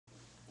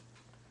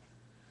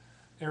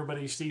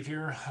Everybody, Steve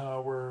here.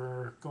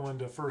 We're going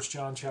to 1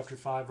 John chapter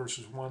 5,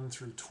 verses 1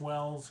 through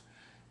 12.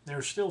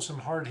 There's still some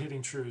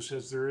hard-hitting truths,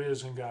 as there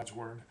is in God's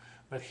Word,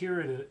 but here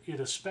it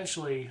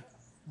especially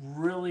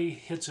really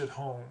hits it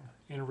home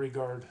in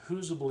regard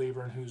who's a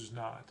believer and who's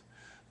not.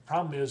 The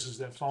problem is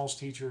that false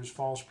teachers,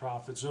 false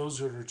prophets, those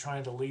that are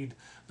trying to lead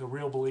the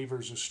real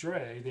believers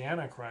astray, the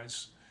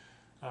Antichrists,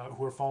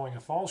 who are following a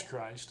false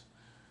Christ,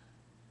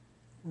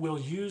 will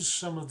use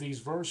some of these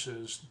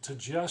verses to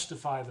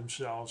justify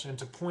themselves and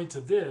to point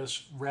to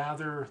this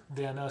rather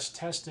than us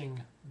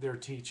testing their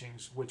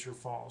teachings, which are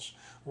false,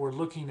 or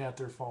looking at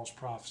their false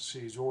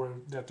prophecies, or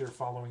that they're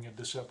following a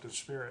deceptive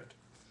spirit.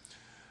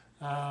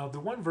 The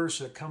one verse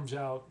that comes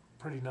out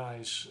pretty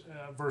nice,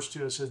 verse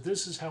 2, it says,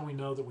 "This is how we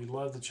know that we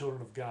love the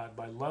children of God,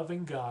 by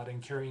loving God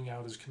and carrying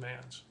out His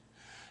commands."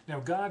 Now,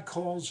 God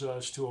calls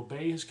us to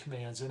obey His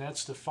commands, and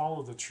that's to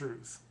follow the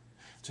truth,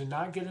 to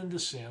not get into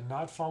sin,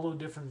 not follow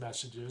different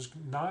messages,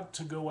 not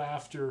to go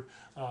after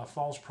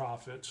false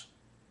prophets.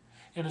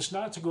 And it's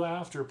not to go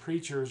after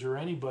preachers or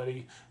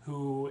anybody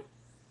who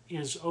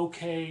is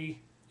okay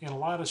in a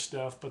lot of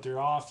stuff, but they're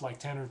off like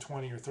 10 or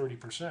 20 or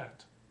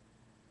 30%.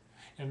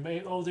 And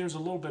there's a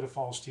little bit of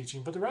false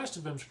teaching, but the rest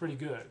of him's pretty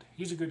good.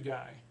 He's a good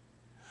guy.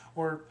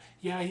 Or,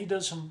 yeah, he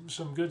does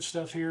some good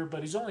stuff here,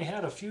 but he's only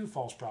had a few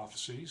false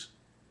prophecies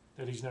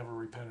that he's never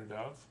repented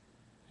of,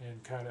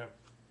 and kind of,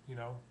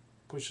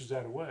 pushes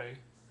that away.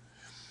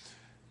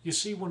 You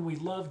see, when we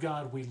love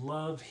God, we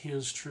love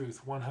His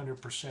truth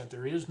 100%.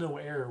 There is no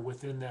error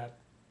within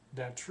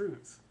that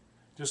truth.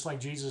 Just like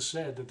Jesus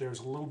said that there's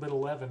a little bit of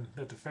leaven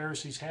that the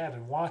Pharisees had,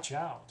 and watch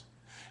out.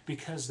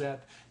 Because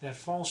that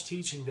false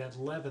teaching, that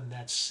leaven,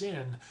 that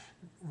sin,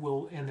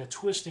 and the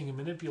twisting and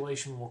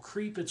manipulation will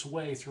creep its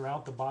way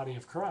throughout the body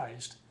of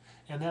Christ.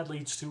 And that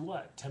leads to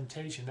what?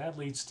 Temptation. That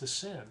leads to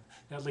sin.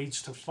 That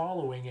leads to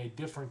following a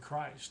different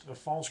Christ, a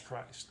false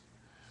Christ.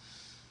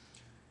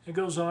 It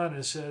goes on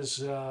and says,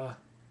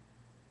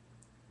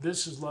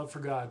 this is love for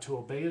God, to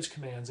obey His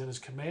commands, and His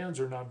commands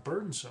are not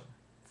burdensome.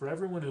 For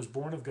everyone who is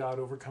born of God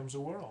overcomes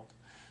the world.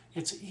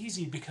 It's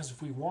easy because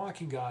if we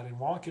walk in God and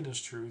walk in His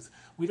truth,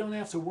 we don't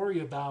have to worry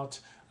about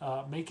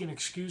making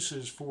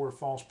excuses for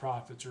false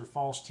prophets or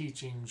false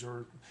teachings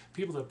or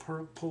people that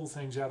pull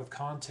things out of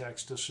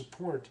context to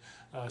support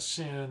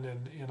sin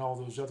and all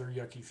those other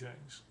yucky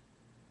things.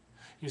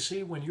 You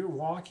see, when you're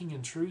walking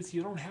in truth,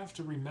 you don't have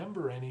to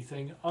remember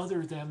anything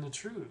other than the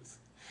truth.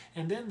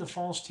 And then the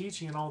false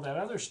teaching and all that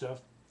other stuff,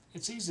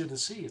 it's easy to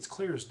see. It's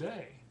clear as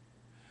day.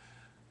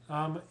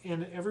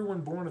 And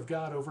everyone born of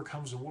God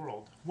overcomes the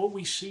world. What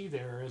we see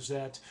there is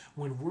that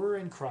when we're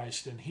in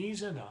Christ and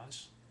He's in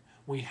us,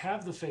 we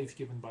have the faith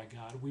given by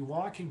God, we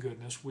walk in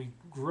goodness, we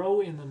grow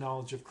in the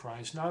knowledge of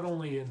Christ, not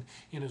only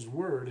in His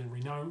Word and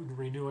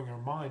renewing our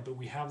mind, but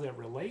we have that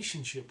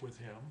relationship with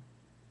Him.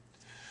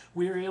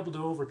 We are able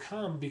to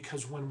overcome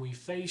because when we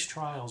face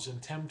trials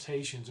and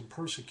temptations and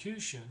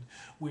persecution,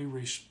 we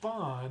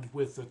respond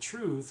with the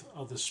truth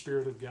of the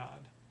Spirit of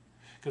God.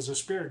 Because the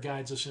Spirit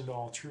guides us into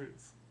all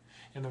truth.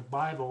 And the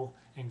Bible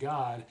and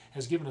God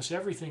has given us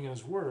everything in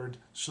His Word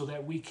so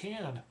that we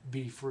can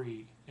be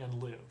free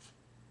and live.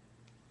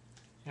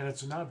 And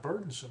it's not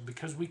burdensome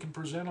because we can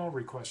present all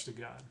requests to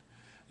God.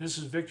 This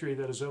is victory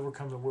that has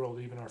overcome the world,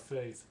 even our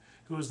faith.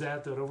 Who is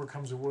that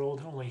overcomes the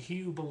world? Only he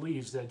who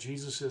believes that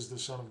Jesus is the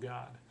Son of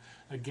God.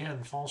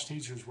 Again, false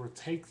teachers will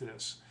take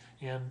this,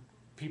 and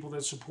people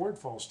that support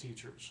false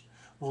teachers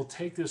will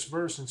take this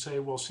verse and say,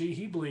 well, see,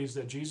 he believes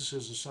that Jesus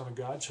is the Son of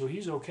God, so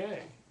he's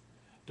okay,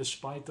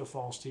 despite the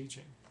false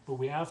teaching. But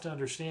we have to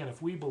understand,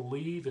 if we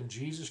believe in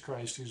Jesus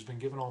Christ, who's been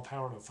given all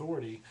power and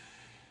authority,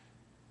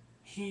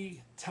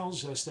 He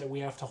tells us that we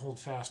have to hold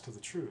fast to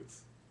the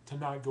truth, to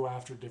not go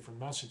after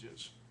different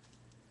messages.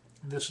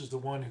 This is the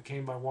one who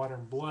came by water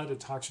and blood. It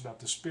talks about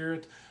the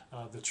Spirit,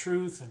 the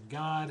truth, and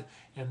God,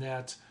 and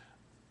that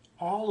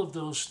all of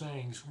those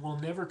things will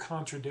never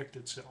contradict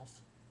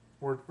itself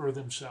or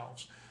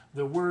themselves.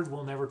 The Word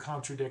will never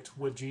contradict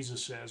what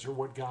Jesus says or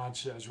what God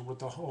says or what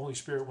the Holy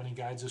Spirit when He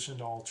guides us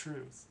into all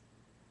truth.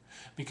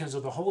 Because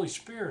of the Holy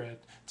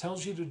Spirit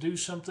tells you to do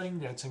something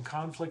that's in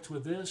conflict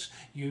with this,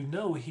 you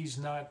know He's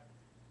not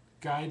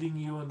guiding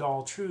you into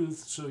all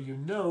truth, so you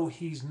know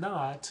He's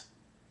not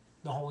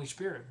the Holy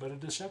Spirit, but a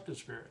deceptive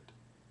spirit.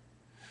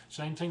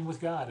 Same thing with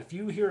God. If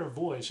you hear a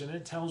voice and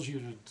it tells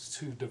you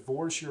to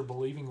divorce your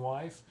believing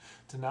wife,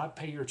 to not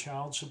pay your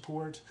child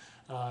support,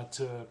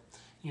 to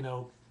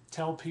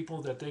tell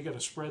people that they got to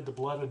spread the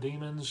blood of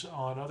demons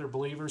on other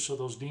believers so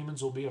those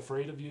demons will be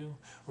afraid of you,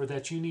 or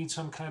that you need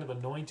some kind of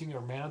anointing or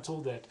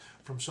mantle that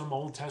from some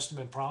Old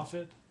Testament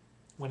prophet,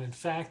 when in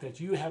fact that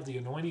you have the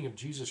anointing of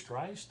Jesus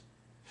Christ,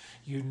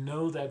 you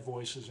know that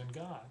voice is in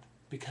God,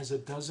 because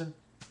it doesn't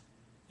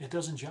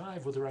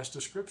jive with the rest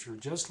of Scripture,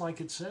 just like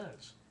it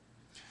says.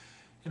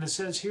 And it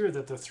says here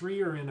that the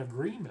three are in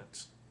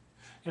agreement.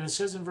 And it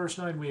says in verse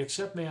 9, we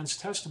accept man's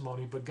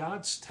testimony, but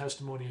God's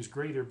testimony is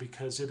greater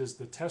because it is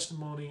the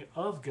testimony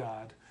of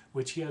God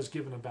which He has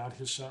given about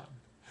His Son.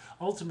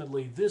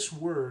 Ultimately, this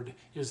word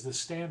is the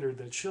standard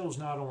that shows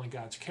not only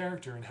God's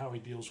character and how He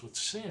deals with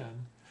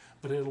sin,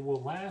 but it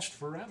will last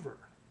forever.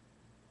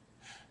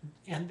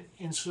 And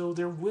so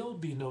there will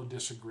be no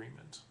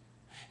disagreement.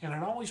 And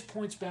it always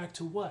points back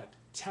to what?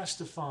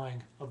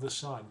 Testifying of the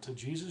Son, to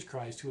Jesus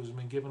Christ, who has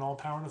been given all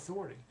power and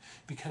authority,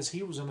 because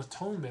he was an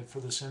atonement for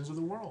the sins of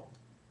the world.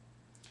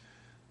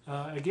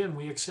 Again,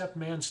 we accept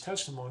man's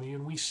testimony,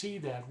 and we see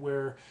that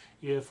where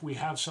if we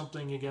have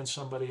something against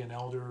somebody, an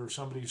elder or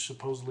somebody who's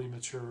supposedly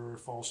mature, or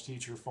false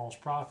teacher, false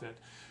prophet,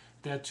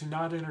 that to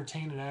not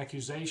entertain an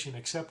accusation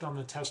except on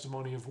the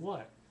testimony of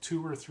what?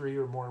 2 or 3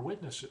 or more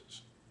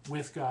witnesses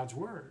with God's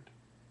word.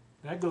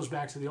 That goes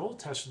back to the Old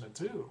Testament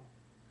too.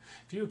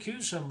 If you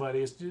accuse somebody,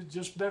 it's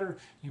just better,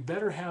 you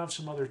better have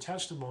some other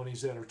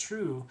testimonies that are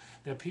true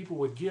that people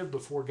would give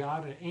before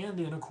God and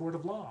in a court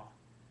of law.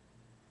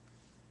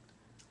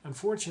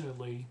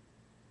 Unfortunately,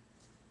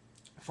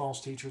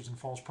 false teachers and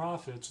false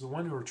prophets, the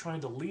one who are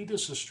trying to lead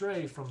us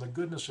astray from the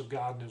goodness of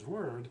God and his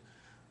word,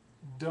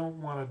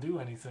 don't want to do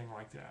anything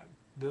like that.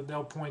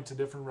 They'll point to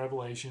different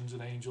revelations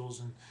and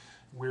angels and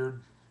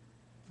weird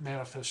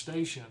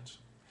manifestations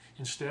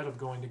instead of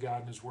going to God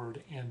and his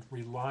word and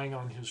relying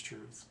on his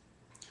truth.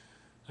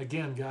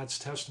 Again, God's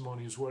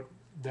testimony is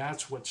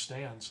that's what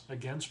stands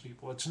against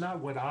people. It's not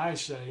what I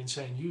say and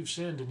saying you've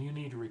sinned and you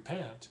need to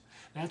repent.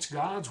 That's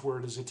God's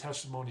word as a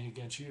testimony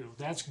against you.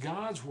 That's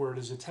God's word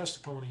as a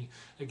testimony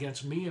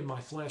against me and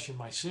my flesh and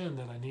my sin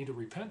that I need to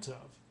repent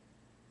of.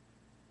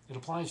 It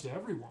applies to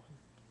everyone.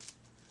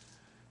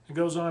 It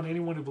goes on,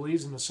 anyone who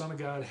believes in the Son of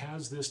God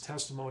has this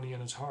testimony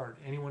in his heart.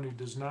 Anyone who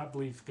does not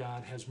believe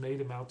God has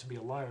made him out to be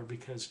a liar,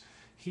 because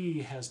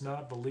he has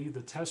not believed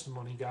the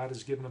testimony God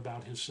has given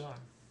about his Son.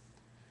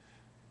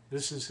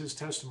 This is his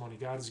testimony.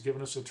 God has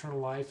given us eternal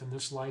life, and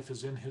this life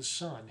is in his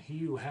Son. He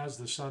who has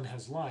the Son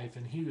has life,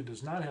 and he who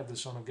does not have the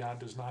Son of God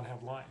does not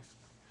have life.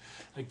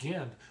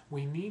 Again,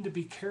 we need to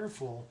be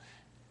careful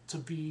to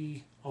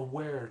be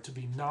aware, to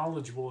be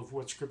knowledgeable of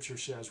what Scripture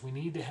says. We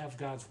need to have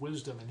God's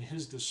wisdom and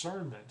his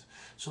discernment,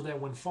 so that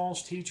when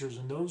false teachers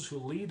and those who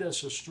lead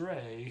us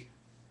astray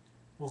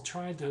will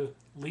try to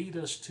lead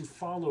us to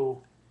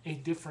follow a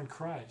different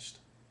Christ,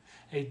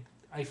 a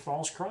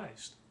false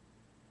Christ,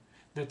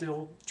 that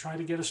they'll try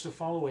to get us to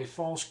follow a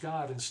false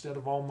God instead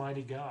of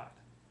Almighty God.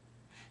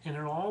 And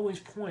there will always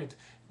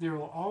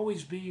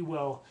be,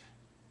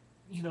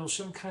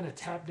 some kind of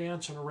tap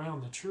dancing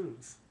around the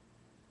truth.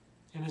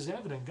 And as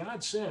evident,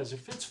 God says,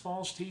 if it's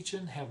false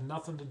teaching, have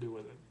nothing to do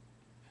with it.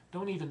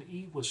 Don't even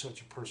eat with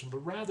such a person,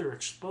 but rather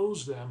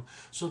expose them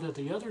so that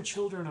the other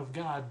children of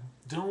God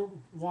don't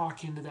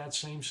walk into that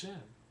same sin.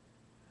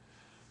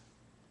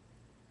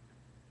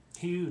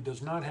 He who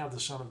does not have the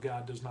Son of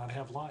God does not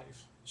have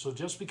life. So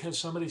just because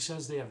somebody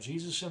says they have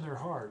Jesus in their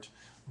heart,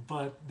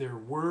 but their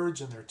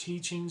words and their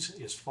teachings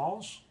is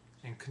false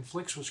and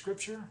conflicts with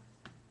Scripture,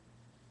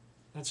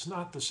 that's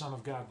not the Son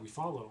of God we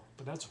follow,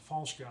 but that's a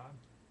false God.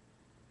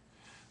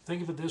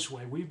 Think of it this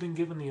way. We've been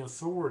given the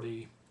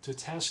authority to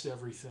test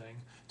everything,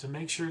 to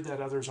make sure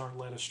that others aren't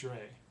led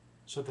astray,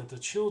 so that the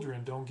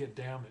children don't get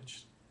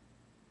damaged,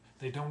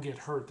 they don't get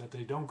hurt, that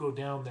they don't go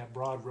down that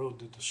broad road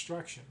to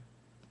destruction.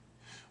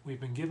 We've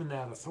been given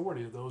that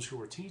authority to those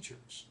who are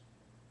teachers.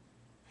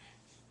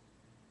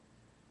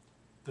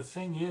 The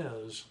thing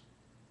is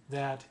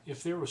that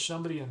if there was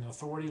somebody in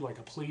authority, like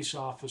a police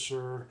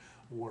officer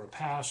or a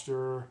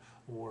pastor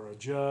or a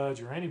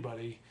judge or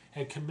anybody,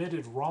 had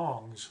committed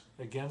wrongs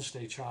against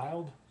a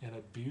child and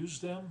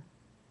abused them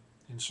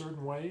in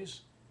certain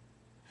ways,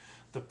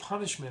 the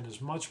punishment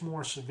is much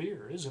more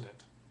severe, isn't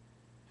it?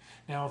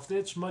 Now, if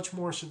it's much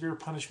more severe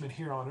punishment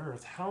here on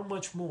earth, how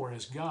much more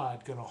is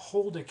God going to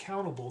hold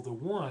accountable the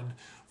one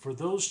for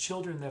those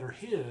children that are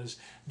his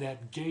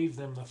that gave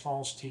them the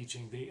false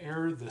teaching, the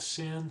error, the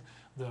sin,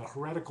 the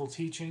heretical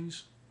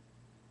teachings?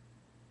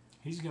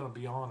 He's going to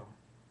be on them,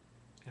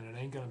 and it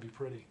ain't going to be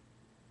pretty.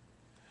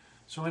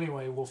 So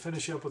anyway, we'll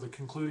finish up with the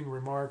concluding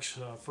remarks.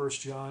 1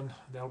 John,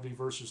 that'll be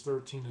verses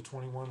 13 to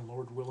 21.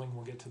 Lord willing,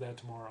 we'll get to that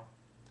tomorrow.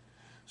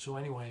 So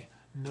anyway,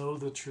 know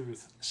the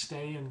truth.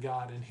 Stay in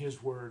God and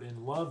his word,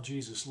 and love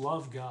Jesus,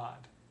 love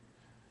God.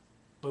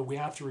 But we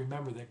have to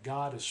remember that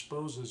God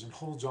exposes and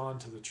holds on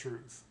to the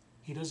truth.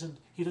 He doesn't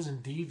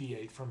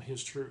deviate from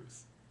his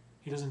truth.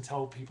 He doesn't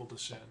tell people to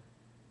sin.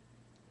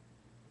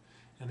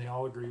 And they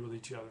all agree with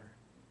each other.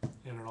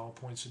 And it all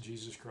points to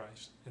Jesus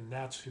Christ. And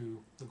that's who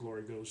the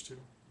glory goes to.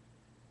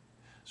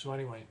 So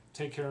anyway,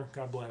 take care.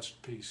 God bless.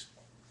 Peace.